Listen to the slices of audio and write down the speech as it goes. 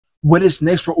What is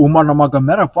next for Umar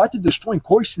Nurmagomedov? After destroying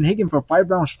Corey Sandhagen for 5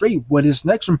 rounds straight, what is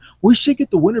next from? We should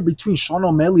get the winner between Sean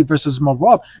O'Malley versus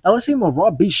Marab. Now let's say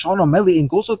Marab beats Sean O'Malley and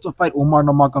goes out to fight Umar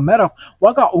Nurmagomedov.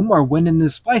 Well, I got Umar winning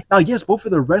this fight. Now yes, both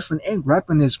of the wrestling and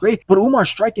grappling is great, but Umar's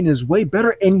striking is way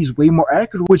better and he's way more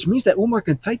accurate, which means that Umar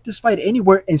can take this fight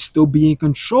anywhere and still be in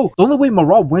control. The only way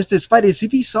Marab wins this fight is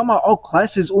if he somehow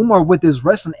outclasses Umar with his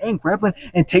wrestling and grappling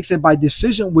and takes it by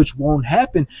decision, which won't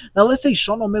happen. Now let's say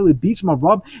Sean O'Malley beats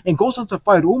Marab and goes on to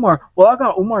fight Umar. Well, I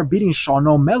got Umar beating Sean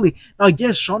O'Malley. Now,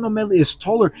 yes, Sean O'Malley is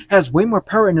taller, has way more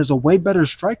power, and is a way better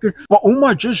striker, but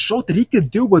Umar just showed that he could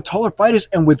deal with taller fighters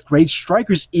and with great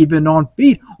strikers, even on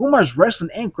feet. Umar's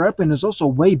wrestling and grappling is also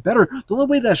way better. The only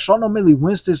way that Sean O'Malley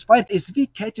wins this fight is if he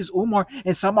catches Umar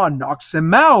and somehow knocks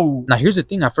him out. Now, here's the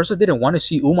thing. At first, I didn't want to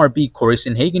see Umar beat Corey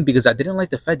Sandhagen because I didn't like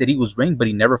the fact that he was ranked, but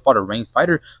he never fought a ranked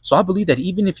fighter. So I believe that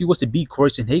even if he was to beat Corey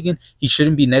Sandhagen, he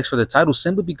shouldn't be next for the title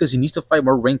simply because he needs to fight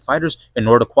more ranked fighters in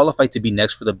order to qualify to be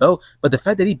next for the belt. But the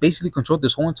fact that he basically controlled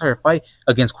this whole entire fight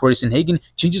against Corey Sandhagen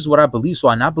changes what I believe. So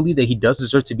I now believe that he does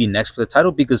deserve to be next for the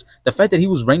title because the fact that he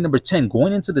was ranked number 10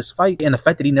 going into this fight and the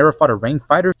fact that he never fought a ranked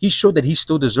fighter, he showed that he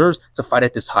still deserves to fight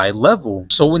at this high level.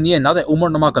 So in the end, now that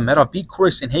Umar Nurmagomedov beat Corey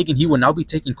Sandhagen, he will now be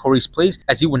taking Corey's place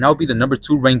as he will now be the number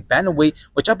 2 ranked bantamweight,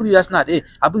 which I believe that's not it.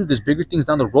 I believe there's bigger things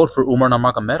down the road for Umar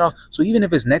Nurmagomedov. So even if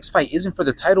his next fight isn't for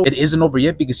the title, it isn't over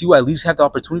yet because he will at least have the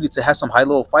opportunity to have some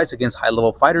high-level fights against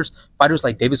high-level fighters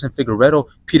like Davison Figueiredo,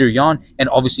 Peter Yan, and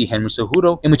obviously Henry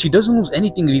Cejudo, in which he doesn't lose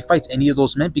anything if he fights any of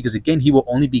those men because again, he will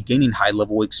only be gaining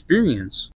high-level experience.